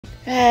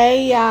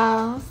Hey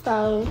y'all,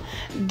 so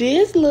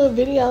this little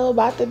video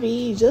about to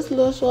be just a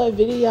little short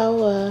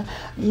video of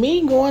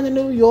me going to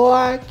New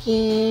York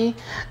and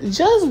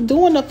just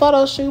doing the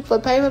photo shoot for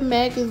Paper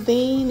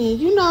Magazine. And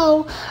you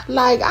know,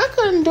 like, I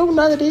couldn't do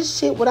none of this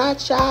shit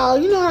without y'all,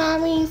 you know what I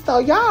mean? So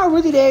y'all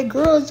really that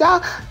girls. Y'all,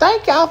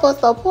 thank y'all for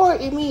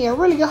supporting me and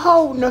really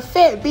holding a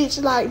fat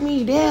bitch like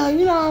me down,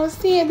 you know what I'm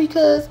saying?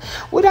 Because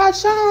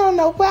without y'all, I don't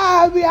know where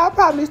I'd be. I'd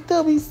probably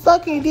still be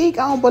sucking dick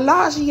on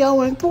Bellagio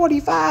and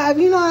 45,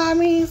 you know what I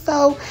mean?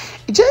 So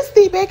just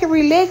sit back and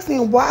relax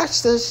and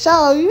watch the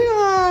show, you know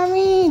what I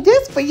mean?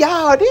 This for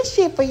y'all. This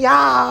shit for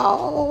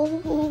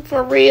y'all.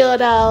 For real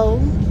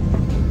though.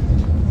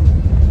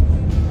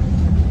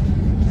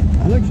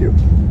 I look cute.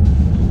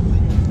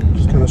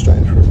 Just kind of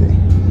strange for me.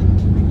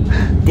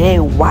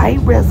 That white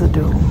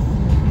residue.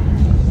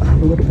 I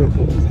have a little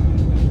pimple.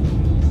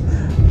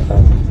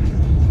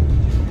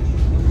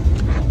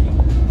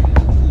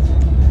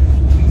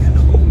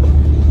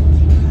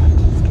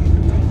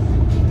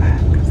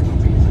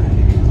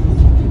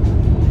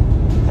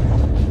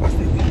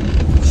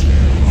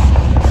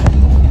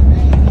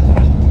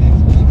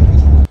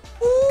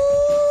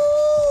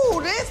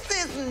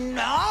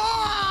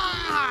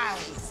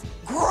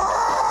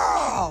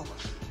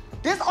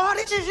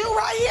 You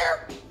right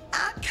here?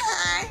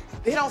 Okay.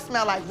 They don't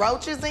smell like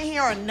roaches in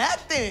here or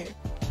nothing.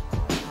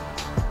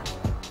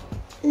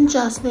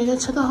 Just made it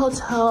to the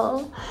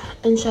hotel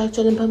and checked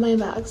in and put my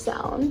bags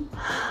down.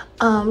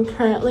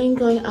 Currently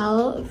going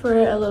out for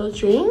a little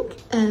drink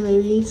and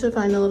maybe to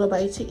find a little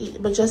bite to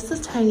eat, but just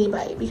a tiny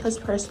bite because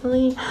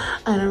personally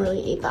I don't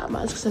really eat that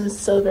much because I'm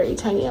so very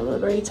tiny. I'm a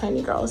very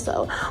tiny girl.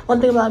 So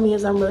one thing about me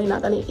is I'm really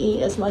not gonna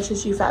eat as much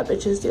as you fat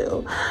bitches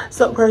do.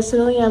 So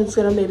personally I'm just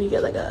gonna maybe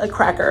get like a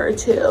cracker or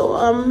two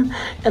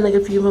and like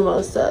a few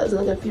mimosas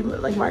and like a few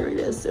like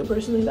margaritas. So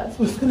personally that's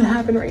what's gonna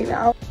happen right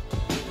now.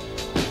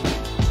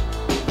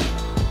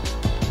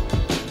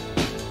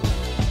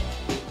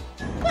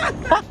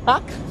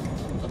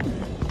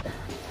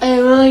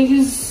 I'm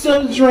like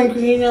so drunk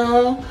right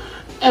now.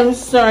 I'm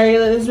sorry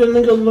that it's been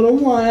like a little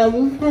while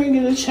before I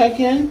get a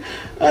check-in.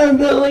 But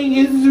like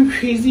it's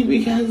crazy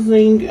because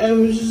like I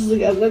was just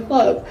like at the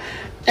club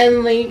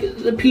and like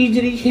the P.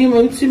 Diddy came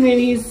up to me and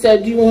he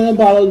said, "Do you want a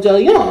bottle of De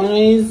Leon?" And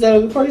I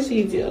said, "Of course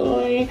you do."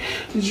 I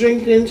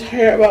drank the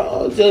entire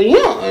bottle of De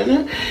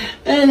Leon.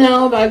 And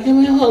now I'm back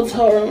in my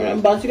hotel room and I'm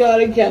about to go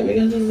out again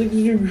because it's like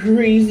so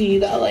crazy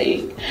that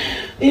like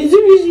it's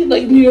crazy,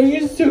 like New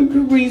York is so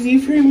crazy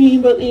for me,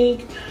 but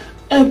like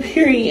a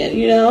period,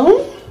 you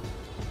know?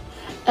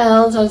 And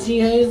I'll talk to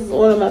you guys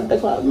when I'm at the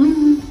club.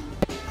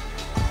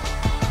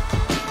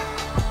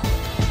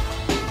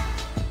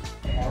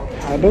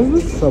 How does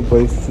the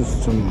subway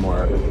system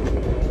work?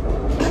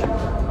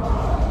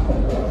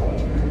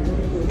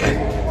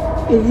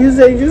 Because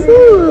I just a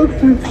little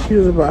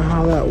confused about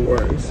how that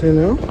works, you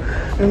know?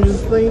 I'm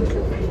just like,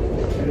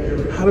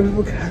 how do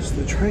people catch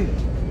the train?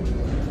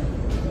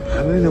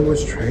 How do they know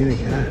which train to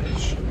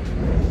catch?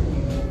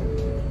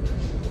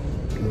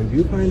 If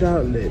you find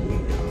out, let me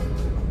know.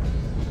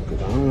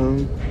 Because I don't know.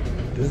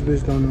 This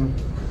bitch don't know.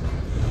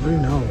 Nobody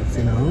knows,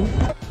 you know?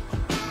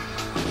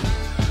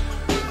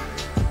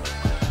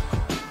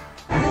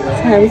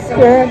 Times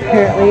Square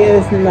apparently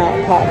is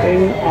not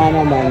popping on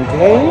a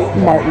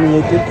Monday, Martin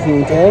Luther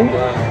King Day.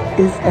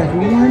 Is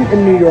everyone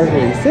in New York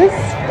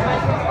racist?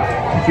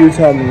 You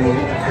tell me,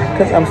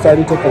 because I'm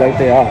starting to feel like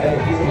they are.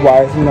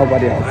 Why is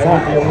nobody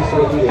outside?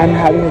 I'm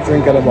having a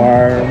drink at a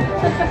bar.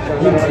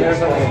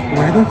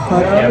 Where the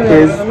fuck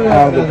is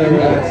all the people?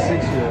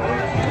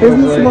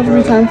 Isn't this supposed to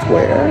be Times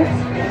Square?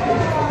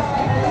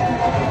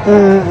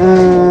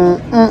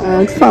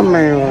 Something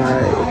ain't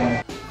right.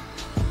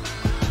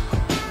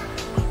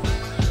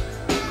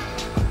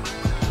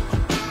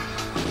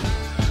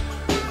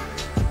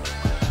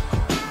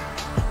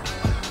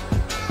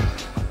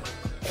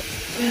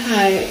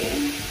 Hi,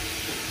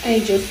 I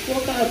just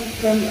woke up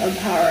from a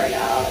power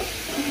nap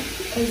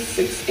at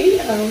 6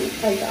 a.m.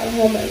 I got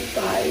home at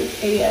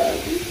 5 a.m.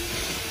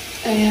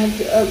 I had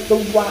the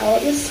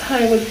wildest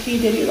time with P.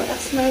 Diddy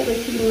last night. Like,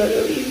 he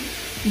literally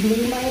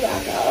blew my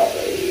back out.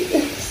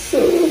 Like, so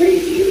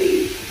crazy.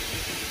 Like,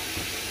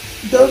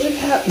 Doja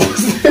Cat.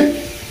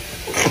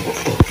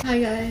 Hi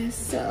guys,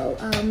 so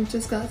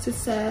just got to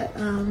set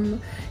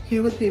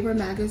here with Paper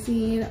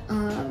Magazine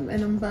and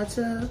I'm about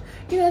to,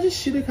 you know, just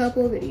shoot a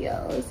couple of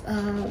videos.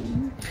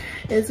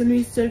 It's gonna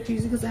be so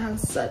crazy because I have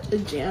such a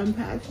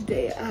jam-packed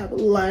day. I have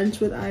lunch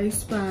with Ice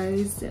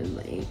Spice and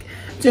like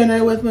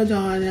dinner with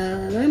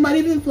Madonna, and I might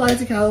even fly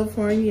to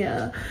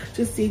California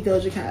to see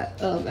Doja Cat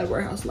at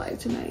Warehouse Live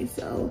tonight.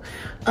 So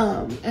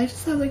I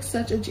just have like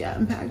such a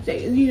jam-packed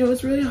day, and you know,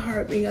 it's really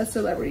hard being a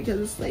celebrity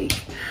because it's like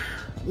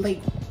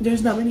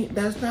there's not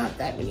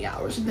that many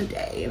hours in the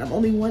day, and I'm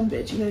only one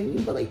bitch, you know what I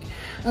mean? But like,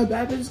 a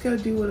bad bitch gotta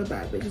do what a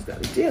bad bitch has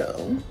gotta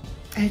do.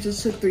 I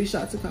just took 3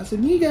 shots of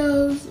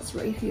Casamigos. It's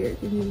right here.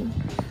 Can you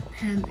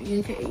hand me?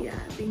 Okay, yeah,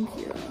 thank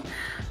you.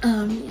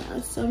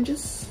 Yeah, so I'm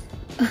just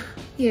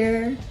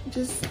here,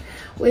 just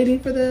waiting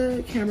for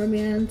the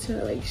cameraman to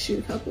like shoot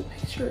a couple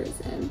pictures,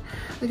 and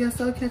I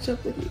guess I'll catch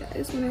up with you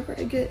guys whenever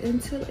I get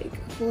into like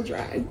full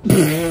drag.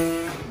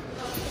 Okay,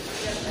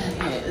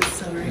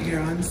 so we're here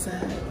on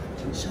set.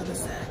 Show the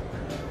set.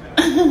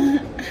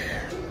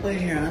 We're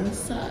here on the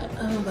set.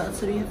 I'm about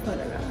to be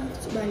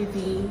photographed by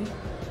the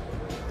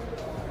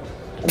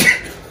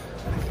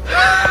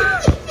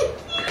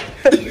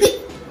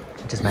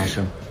just mash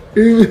them.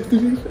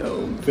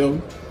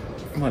 Film.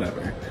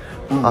 Whatever.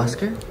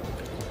 Oscar?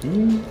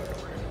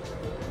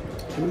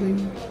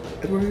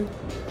 Edward?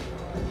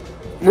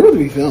 We're going to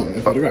be filmed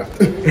and photographed.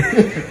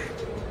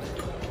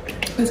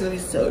 It's gonna be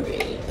so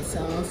great. So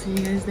I'll see you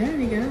guys there,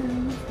 you guys.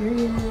 Here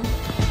you go.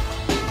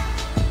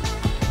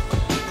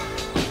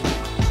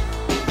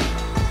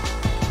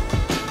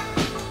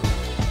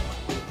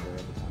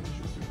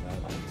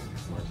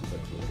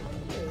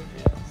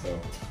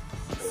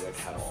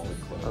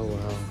 Oh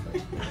wow.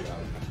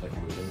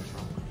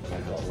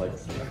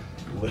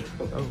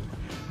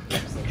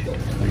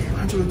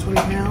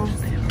 120 pounds.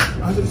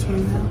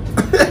 120 pounds.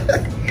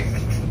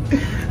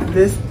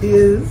 This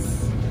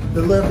is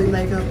the lovely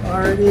makeup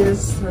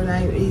artist. Her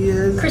name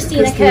is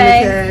Christina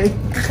K.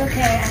 It's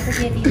okay, I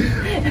forgive you.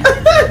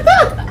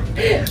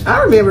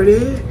 I remembered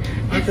it,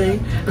 I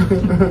think.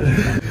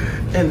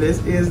 And this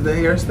is the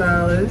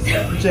hairstylist,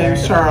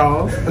 James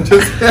Charles.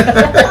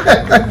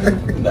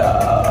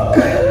 No.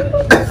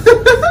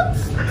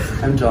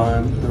 I'm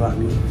John. What about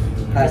me?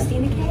 Hi.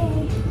 Christina K.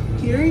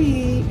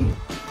 Terri.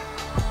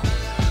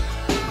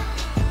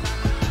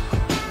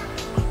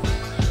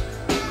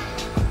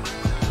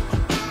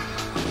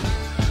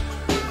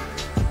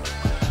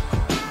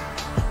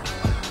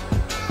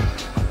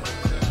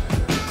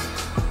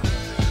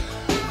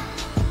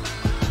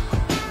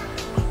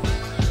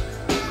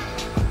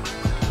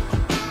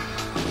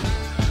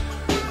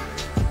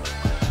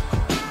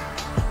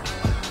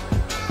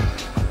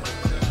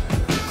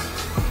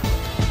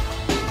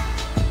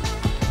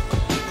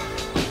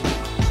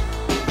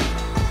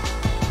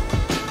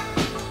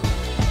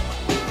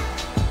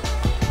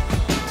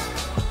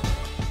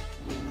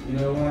 You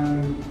know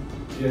when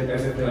you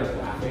guys if they're like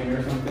laughing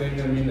or something, you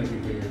know what I mean? Like you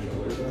put your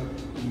shoulders up?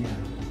 Yeah.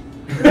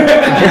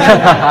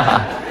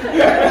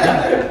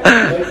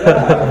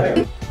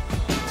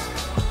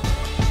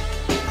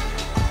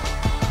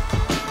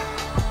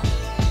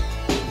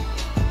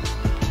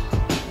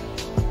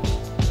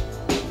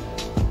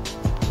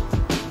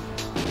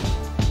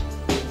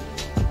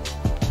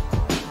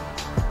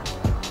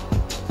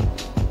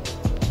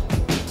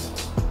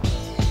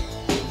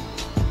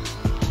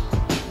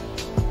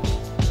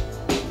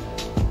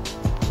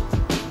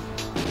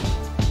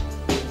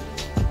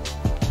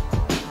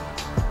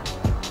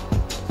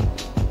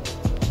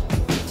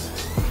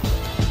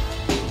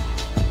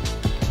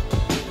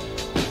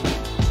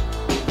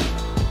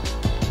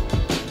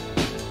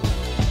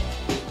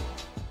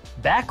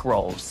 Back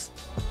rolls.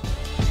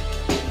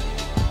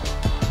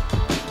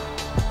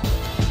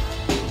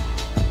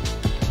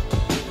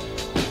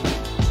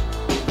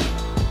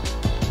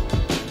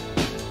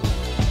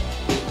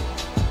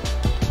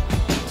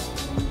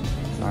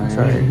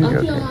 Sorry. I'm You're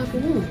feeling okay. like a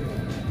woman.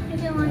 I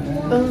feel like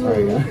one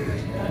Sorry.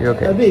 You're A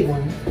okay. big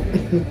one.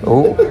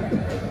 Oh,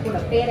 with a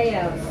fat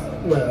ass.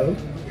 Well.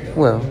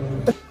 well.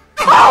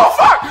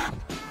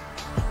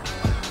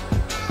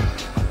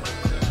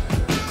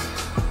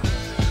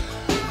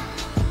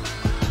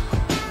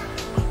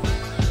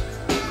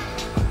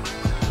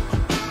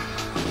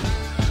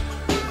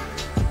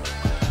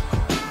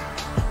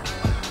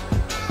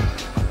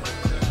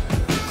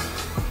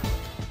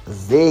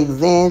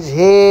 Zigs and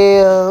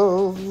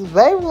heels.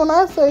 Baby, when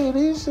I say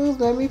these shoes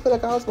made me feel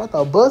like I was about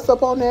to bust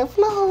up on that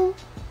floor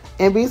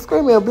and be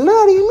screaming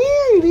Bloody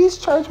Mary. These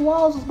church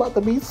walls was about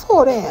to be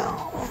tore down.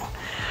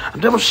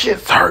 Them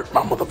shits hurt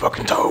my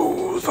motherfucking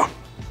toes.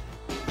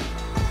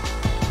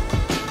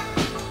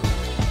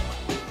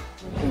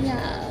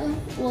 Yeah,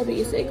 well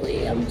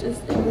basically I'm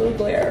just in blue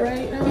glare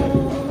right now.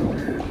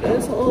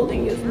 This whole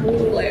thing is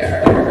blue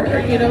glare,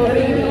 you know what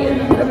I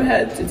mean? From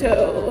head to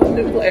toe, I'm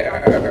in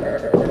glare.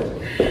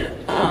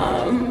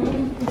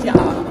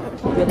 Yeah.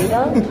 Really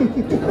though?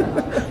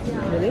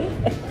 Really?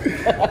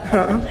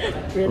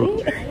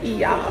 Really?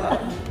 Yeah.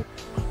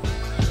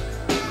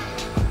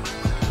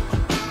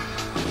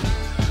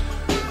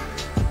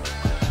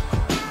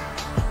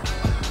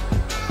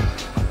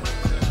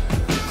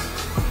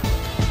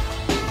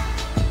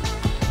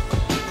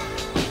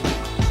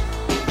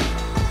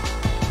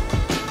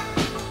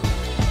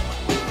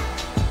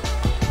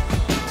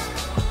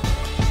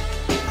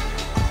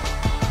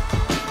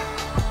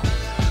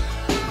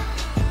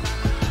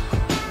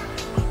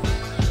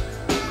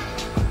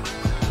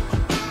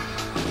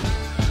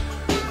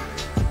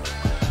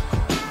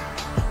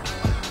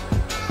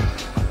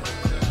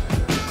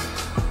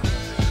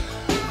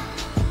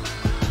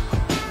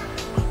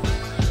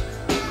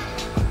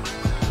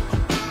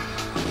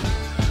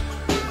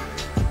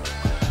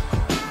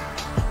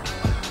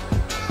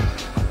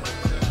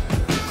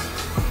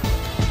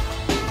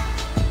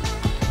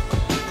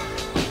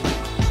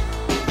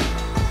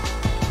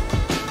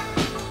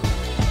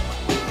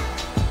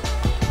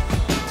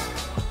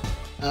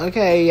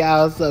 Okay,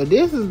 y'all, so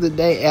this is the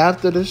day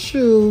after the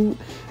shoot.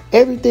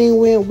 Everything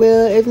went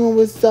well. Everyone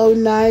was so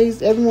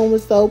nice. Everyone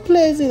was so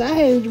pleasant. I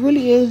had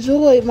really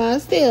enjoyed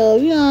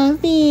myself. You know what I'm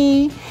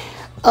saying?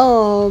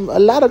 A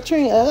lot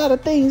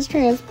of things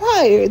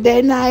transpired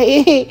that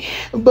night,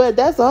 but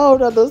that's a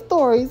whole other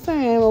story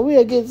time.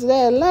 We'll get to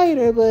that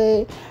later.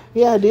 But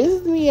yeah,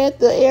 this is me at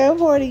the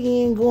airport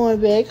again,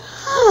 going back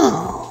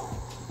home.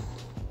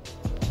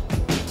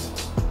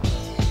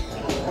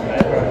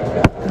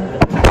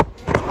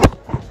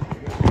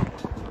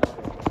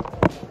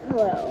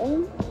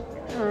 Well,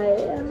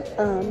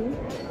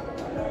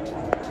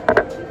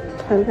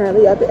 I'm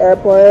currently at the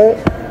airport,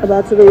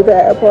 about to leave the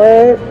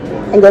airport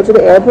and go to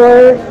the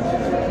airport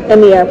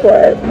and the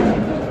airport.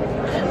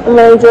 And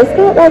I just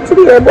got back to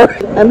the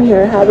airport. I'm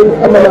here having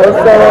a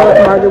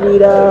mimosa,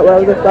 margarita,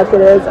 whatever the fuck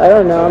it is. I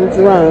don't know, I'm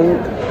drunk.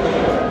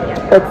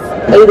 It's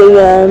 8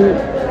 a.m.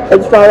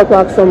 It's 5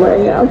 o'clock somewhere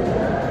now.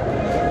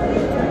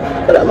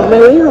 But I'm on my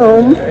way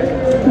home.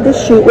 The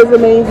shoot was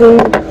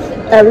amazing.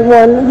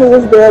 Everyone who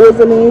was there was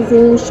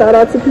amazing. Shout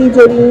out to P.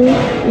 Diddy.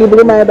 You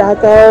blew my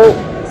back out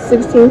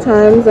 16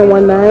 times in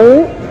one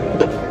night.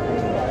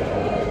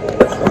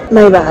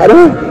 My bad.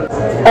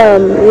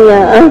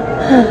 Yeah.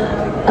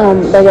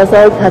 I guess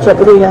I'll catch up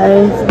with you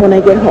guys when I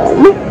get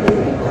home.